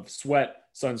mixture of sweat,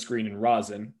 sunscreen, and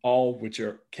rosin, all which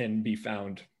can be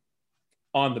found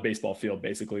on the baseball field.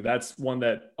 Basically, that's one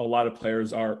that a lot of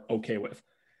players are okay with.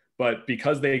 But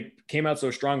because they came out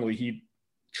so strongly, he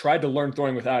tried to learn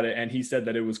throwing without it, and he said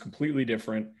that it was completely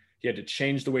different. He had to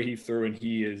change the way he threw, and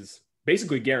he is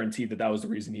basically guaranteed that was the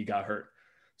reason he got hurt.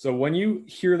 So when you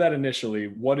hear that initially,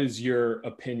 what is your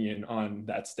opinion on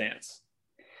that stance?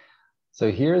 So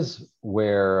here's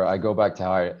where I go back to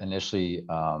how I initially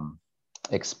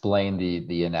explained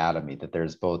the anatomy, that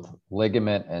there's both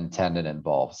ligament and tendon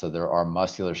involved. So there are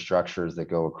muscular structures that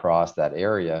go across that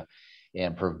area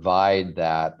and provide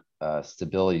that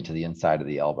stability to the inside of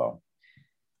the elbow.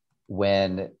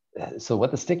 So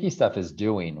what the sticky stuff is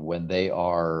doing when they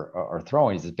are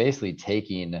throwing is basically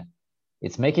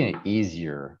it's making it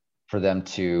easier for them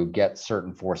to get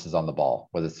certain forces on the ball,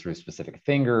 whether it's through specific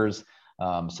fingers,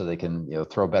 so they can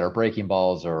throw better breaking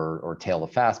balls or tail the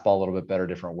fastball a little bit better,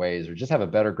 different ways, or just have a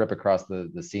better grip across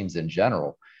the seams in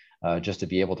general, just to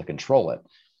be able to control it.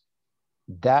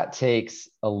 that takes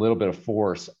a little bit of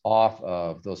force off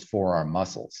of those forearm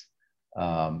muscles.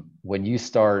 When you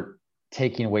start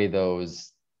taking away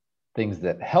those things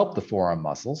that help the forearm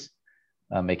muscles,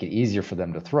 make it easier for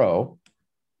them to throw,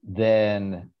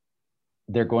 then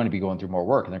they're going to be going through more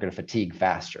work and they're going to fatigue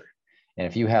faster. And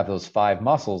if you have those 5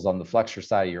 muscles on the flexor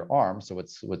side of your arm, so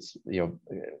it's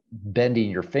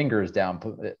bending your fingers down,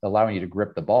 allowing you to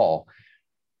grip the ball.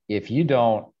 If you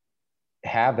don't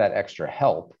have that extra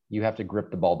help, you have to grip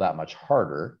the ball that much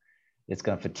harder. It's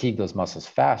going to fatigue those muscles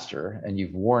faster, and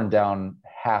you've worn down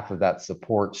half of that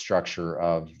support structure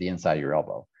of the inside of your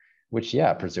elbow, which,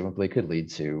 presumably could lead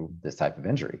to this type of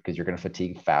injury because you're going to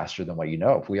fatigue faster than what you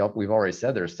know. We've already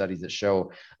said there are studies that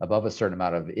show above a certain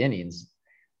amount of innings,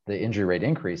 the injury rate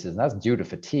increases, and that's due to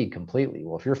fatigue completely.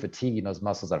 Well, if you're fatiguing those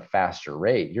muscles at a faster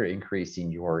rate, you're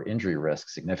increasing your injury risk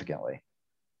significantly.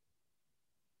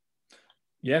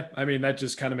 Yeah, I mean, that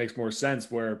just kind of makes more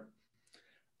sense where,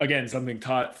 again, something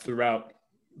taught throughout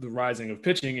the rising of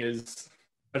pitching is,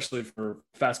 especially for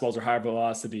fastballs or high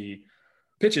velocity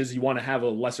pitches, you want to have a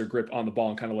lesser grip on the ball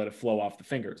and kind of let it flow off the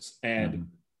fingers. And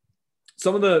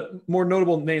some of the more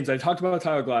notable names, I talked about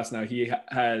Tyler Glass now, he's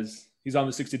on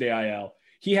the 60-day IL.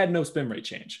 He had no spin rate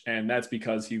change, and that's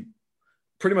because he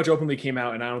pretty much openly came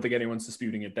out, and I don't think anyone's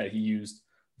disputing it, that he used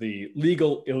the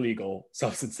legal, illegal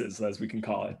substances, as we can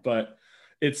call it. But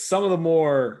it's some of the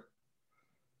more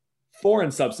foreign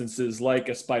substances like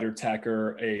a spider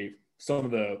tacker, some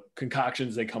of the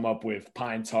concoctions they come up with,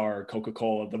 pine tar,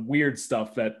 Coca-Cola, the weird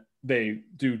stuff that they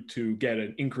do to get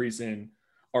an increase in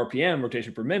RPM,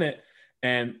 rotation per minute.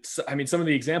 And so, I mean, some of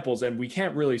the examples, and we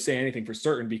can't really say anything for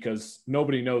certain because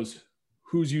nobody knows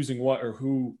who's using what or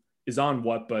who is on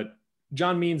what, but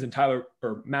John Means and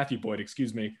Matthew Boyd,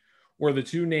 were the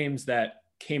 2 names that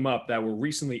came up that were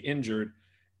recently injured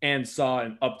and saw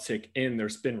an uptick in their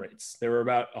spin rates. They were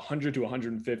about 100 to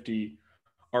 150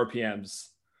 RPMs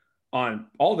on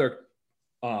all their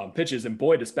pitches, and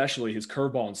Boyd, especially his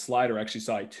curveball and slider, actually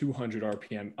saw a 200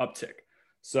 RPM uptick.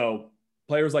 So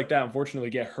players like that unfortunately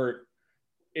get hurt.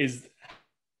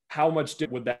 How much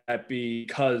would that be?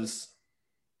 Because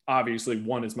obviously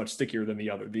one is much stickier than the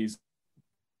other. These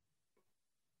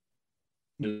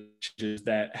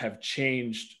that have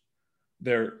changed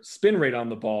their spin rate on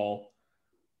the ball,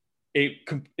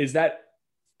 is that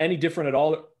any different at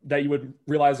all that you would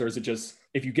realize, or is it just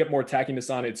if you get more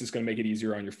tackiness on it, it's just going to make it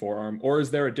easier on your forearm? Or is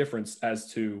there a difference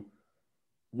as to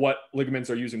what ligaments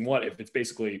are using what, if it's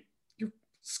basically your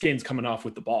skin's coming off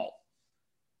with the ball?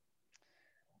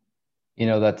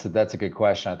 That's a good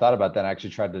question. I thought about that. I actually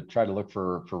tried to look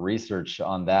for research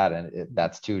on that, and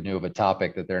that's too new of a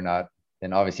topic that they're not.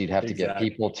 And obviously, you'd have to get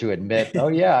people to admit, oh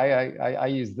yeah, I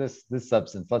use this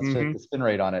substance. Let's check the spin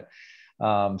rate on it.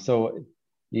 So,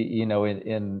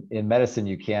 in medicine,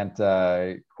 you can't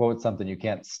quote something you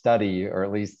can't study, or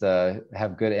at least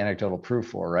have good anecdotal proof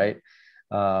for, right?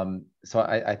 So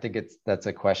I think that's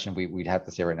a question we'd have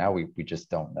to say right now. We just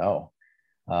don't know.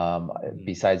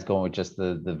 Besides going with just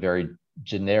the very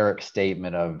generic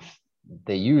statement of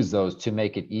they use those to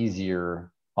make it easier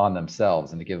on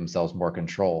themselves and to give themselves more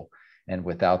control. And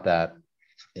without that,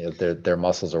 their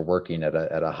muscles are working at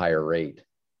a higher rate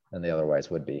than they otherwise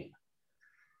would be.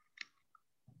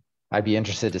 I'd be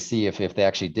interested to see if they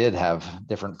actually did have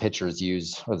different pitchers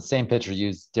use, or the same pitcher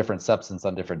use different substance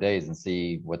on different days, and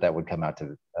see what that would come out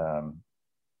to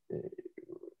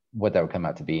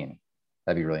being.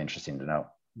 That'd be really interesting to know.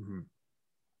 Mm-hmm.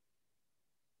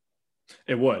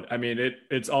 It would. I mean,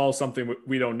 it's all something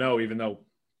we don't know, even though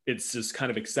it's just kind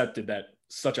of accepted that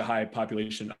such a high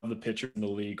population of the pitchers in the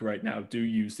league right now do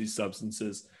use these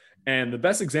substances. And the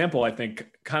best example, I think,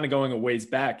 kind of going a ways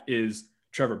back, is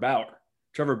Trevor Bauer.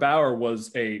 Trevor Bauer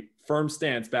was a firm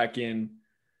stance back in,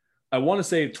 I want to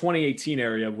say 2018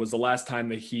 area was the last time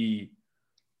that he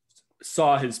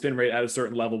saw his spin rate at a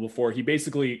certain level before he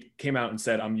basically came out and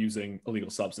said, I'm using illegal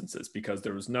substances, because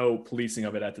there was no policing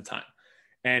of it at the time.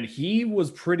 And he was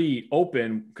pretty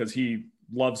open, because he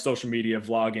loves social media,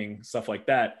 vlogging, stuff like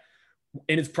that,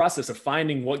 in his process of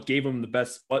finding what gave him the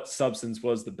best, what substance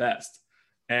was the best.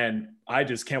 And I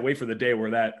just can't wait for the day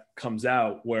where that comes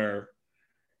out, where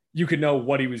you could know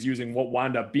what he was using, what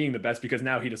wound up being the best, because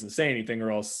now he doesn't say anything,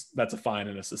 or else that's a fine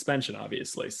and a suspension,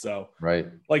 obviously. So, right,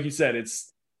 like you said,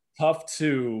 it's tough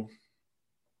to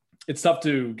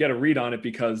get a read on it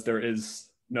because there is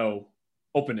no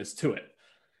openness to it.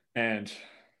 And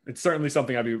it's certainly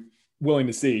something I'd be willing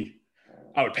to see.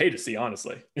 I would pay to see,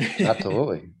 honestly.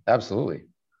 Absolutely. Absolutely.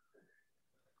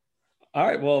 All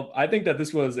right. Well, I think that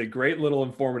this was a great little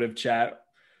informative chat.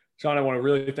 Shaun, I want to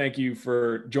really thank you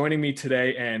for joining me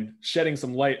today and shedding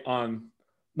some light on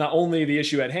not only the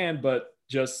issue at hand, but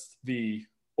just the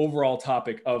overall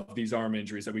topic of these arm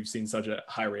injuries that we've seen such a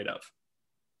high rate of.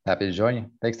 Happy to join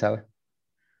you. Thanks, Tyler.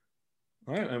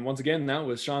 All right. And once again, that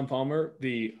was Shaun Palmer,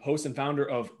 the host and founder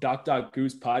of Doc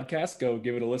Goose podcast. Go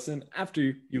give it a listen after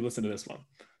you listen to this one.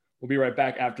 We'll be right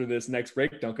back after this next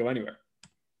break. Don't go anywhere.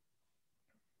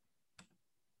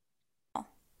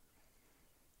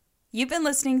 You've been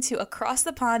listening to Across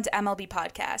the Pond MLB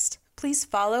podcast. Please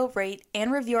follow, rate,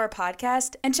 and review our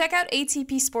podcast, and check out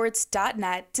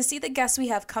atpsports.net to see the guests we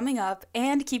have coming up,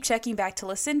 and keep checking back to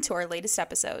listen to our latest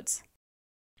episodes.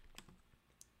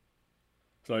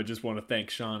 So I just want to thank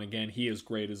Shaun again. He is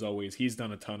great as always. He's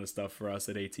done a ton of stuff for us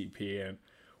at ATP, and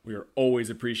we are always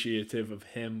appreciative of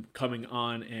him coming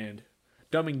on and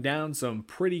dumbing down some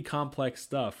pretty complex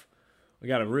stuff. We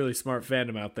got a really smart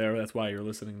fandom out there. That's why you're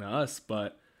listening to us.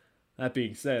 But that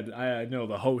being said, I know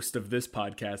the host of this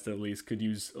podcast at least could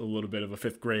use a little bit of a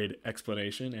fifth grade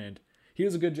explanation, and he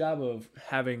does a good job of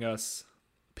having us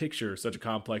picture such a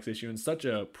complex issue and such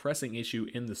a pressing issue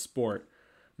in the sport.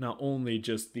 Not only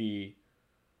just the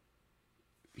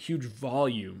huge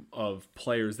volume of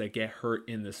players that get hurt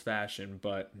in this fashion,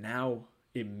 but now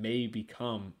it may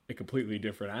become a completely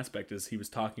different aspect, as he was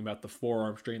talking about the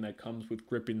forearm strain that comes with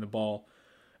gripping the ball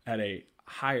at a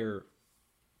higher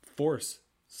force.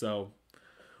 So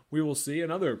we will see.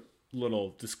 Another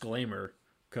little disclaimer,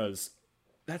 because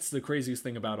that's the craziest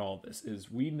thing about all this,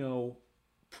 is we know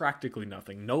practically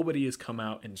nothing. Nobody has come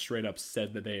out and straight up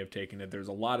said that they have taken it. There's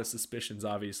a lot of suspicions,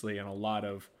 obviously, and a lot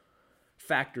of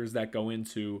factors that go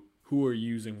into who are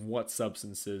using what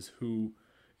substances, who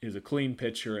is a clean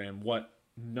pitcher, and what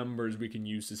numbers we can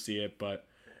use to see it. But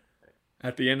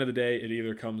at the end of the day, it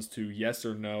either comes to yes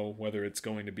or no, whether it's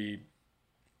going to be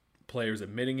players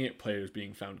admitting it, players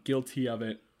being found guilty of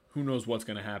it. Who knows what's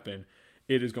going to happen?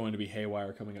 It is going to be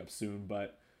haywire coming up soon.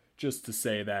 But just to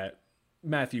say that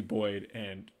Matthew Boyd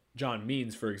and John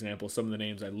Means, for example, some of the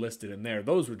names I listed in there,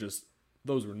 those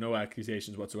were no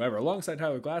accusations whatsoever, alongside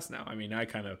Tyler Glasnow. I mean, I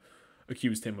kind of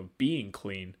accused him of being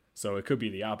clean, so it could be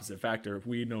the opposite factor if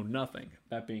we know nothing.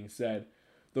 That being said,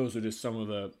 those are just some of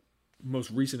the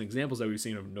most recent examples that we've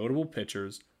seen of notable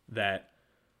pitchers that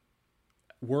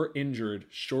were injured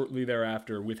shortly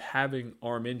thereafter with having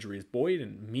arm injuries. Boyd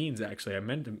and Means, actually, I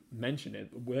meant to mention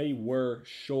it, they were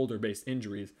shoulder-based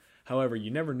injuries. However, you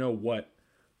never know what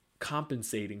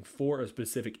compensating for a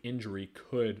specific injury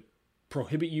could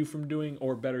prohibit you from doing,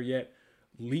 or better yet,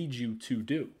 lead you to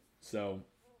do. So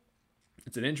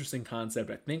it's an interesting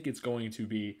concept. I think it's going to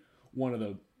be one of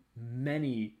the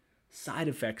many side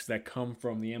effects that come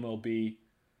from the MLB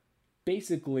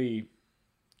basically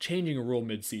changing a rule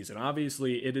mid-season.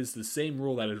 Obviously, it is the same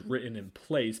rule that is written in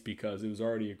place because it was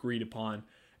already agreed upon,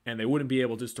 and they wouldn't be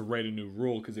able just to write a new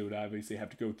rule because it would obviously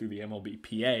have to go through the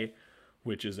MLBPA,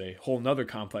 which is a whole nother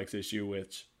complex issue,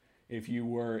 which if you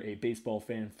were a baseball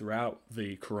fan throughout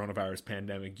the coronavirus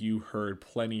pandemic, you heard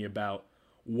plenty about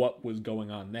what was going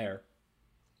on there.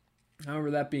 However,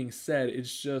 that being said,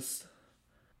 it's just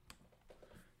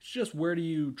where do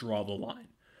you draw the line?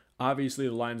 Obviously,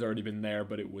 the line's already been there,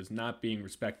 but it was not being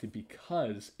respected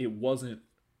because it wasn't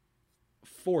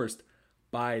forced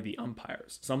by the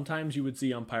umpires. Sometimes you would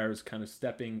see umpires kind of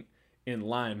stepping in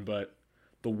line, but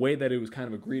the way that it was kind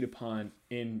of agreed upon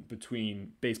in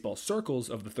between baseball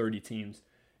circles of the 30 teams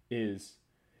is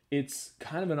it's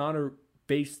kind of an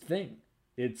honor-based thing.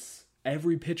 It's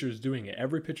every pitcher's doing it.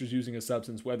 Every pitcher's using a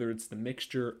substance, whether it's the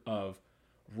mixture of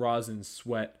rosin,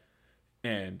 sweat,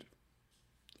 and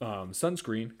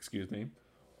sunscreen,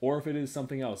 or if it is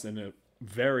something else in a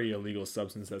very illegal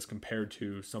substance as compared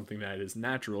to something that is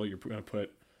natural. You're going to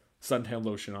put suntan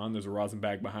lotion on. There's a rosin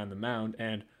bag behind the mound,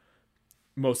 and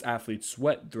most athletes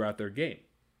sweat throughout their game.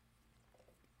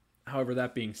 However,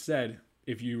 that being said,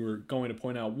 if you were going to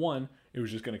point out one, it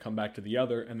was just going to come back to the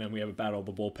other, and then we have a battle of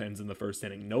the bullpens in the first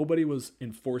inning. Nobody was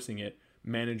enforcing it,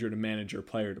 manager to manager,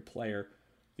 player to player.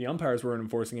 The umpires weren't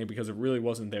enforcing it because it really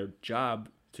wasn't their job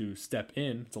to step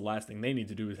in. It's the last thing they need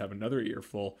to do is have another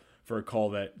earful for a call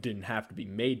that didn't have to be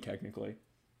made technically.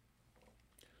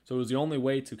 So it was the only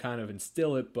way to kind of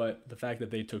instill it, but the fact that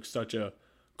they took such a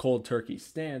cold turkey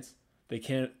stance, they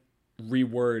can't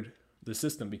reword the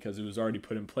system because it was already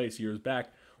put in place years back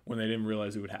when they didn't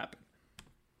realize it would happen.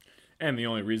 And the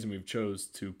only reason we've chose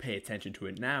to pay attention to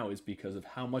it now is because of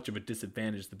how much of a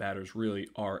disadvantage the batters really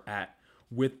are at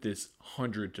with this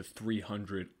 100 to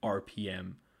 300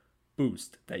 RPM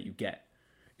boost that you get.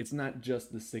 It's not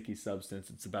just the sticky substance,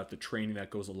 it's about the training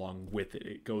that goes along with it.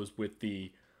 It goes with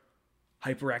the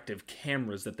hyperactive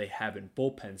cameras that they have in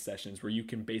bullpen sessions where you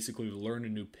can basically learn a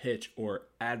new pitch or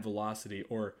add velocity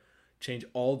or change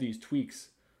all these tweaks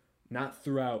not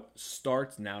throughout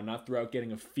starts now, not throughout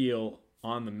getting a feel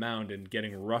on the mound and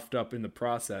getting roughed up in the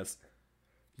process.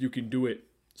 You can do it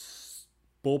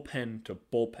bullpen to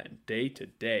bullpen, day to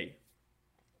day.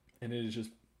 And it is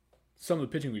just some of the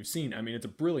pitching we've seen. I mean, it's a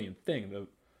brilliant thing. The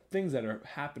things that are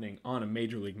happening on a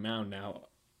major league mound now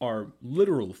are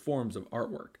literal forms of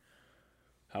artwork.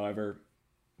 However,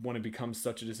 when it becomes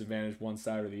such a disadvantage one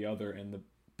side or the other, and the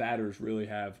batters really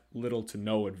have little to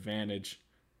no advantage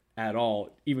at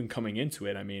all, even coming into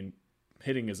it. I mean,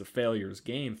 hitting is a failures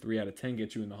game. 3 out of 10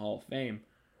 gets you in the Hall of Fame.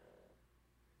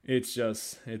 It's a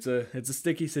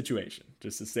sticky situation,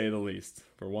 just to say the least,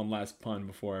 for one last pun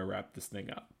before I wrap this thing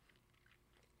up.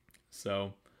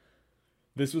 So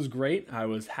this was great. I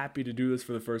was happy to do this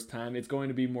for the first time. It's going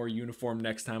to be more uniform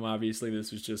next time, obviously.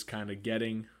 This was just kind of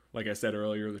getting, like I said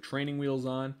earlier, the training wheels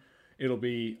on. It'll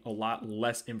be a lot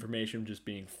less information just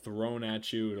being thrown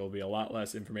at you. It'll be a lot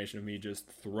less information of me just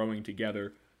throwing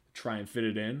together, try and fit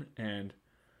it in. And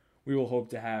we will hope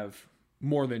to have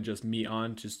more than just me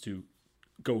on, just to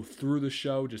go through the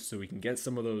show, just so we can get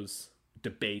some of those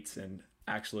debates and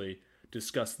actually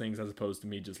discuss things as opposed to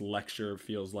me just lecture, it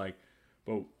feels like.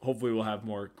 But hopefully we'll have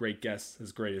more great guests,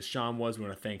 as great as Shaun was. We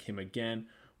want to thank him again.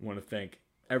 We want to thank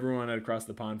everyone at Across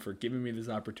the Pond for giving me this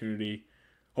opportunity.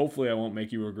 Hopefully I won't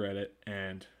make you regret it.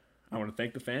 And I want to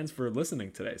thank the fans for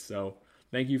listening today. So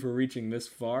thank you for reaching this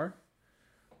far.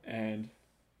 And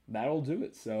that'll do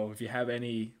it. So if you have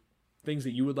any things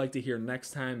that you would like to hear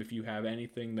next time, if you have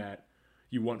anything that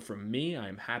you want from me,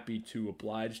 I'm happy to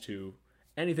oblige to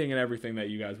anything and everything that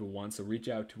you guys will want. So reach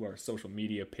out to our social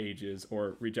media pages,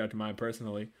 or reach out to mine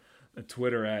personally,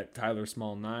 Twitter at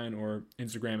TylerSmall9 or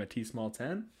Instagram at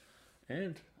TSmall10.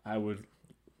 And I would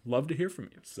love to hear from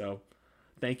you. So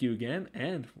thank you again,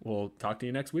 and we'll talk to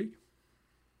you next week.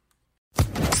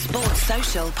 Sports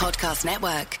Social Podcast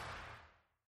Network.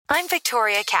 I'm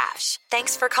Victoria Cash.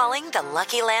 Thanks for calling the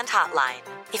Lucky Land Hotline.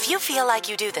 If you feel like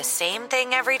you do the same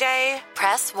thing every day,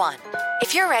 press 1.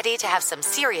 If you're ready to have some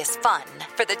serious fun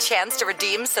for the chance to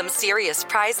redeem some serious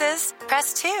prizes,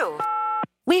 press 2.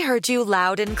 We heard you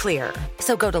loud and clear.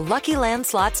 So go to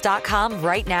LuckyLandSlots.com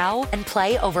right now and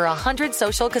play over 100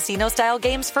 social casino-style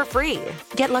games for free.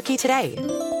 Get lucky today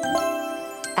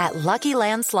at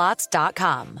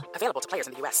LuckyLandSlots.com. Available to players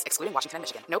in the U.S., excluding Washington and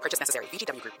Michigan. No purchase necessary.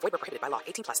 VGW Group. Void where prohibited by law.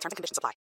 18+. Terms and conditions apply.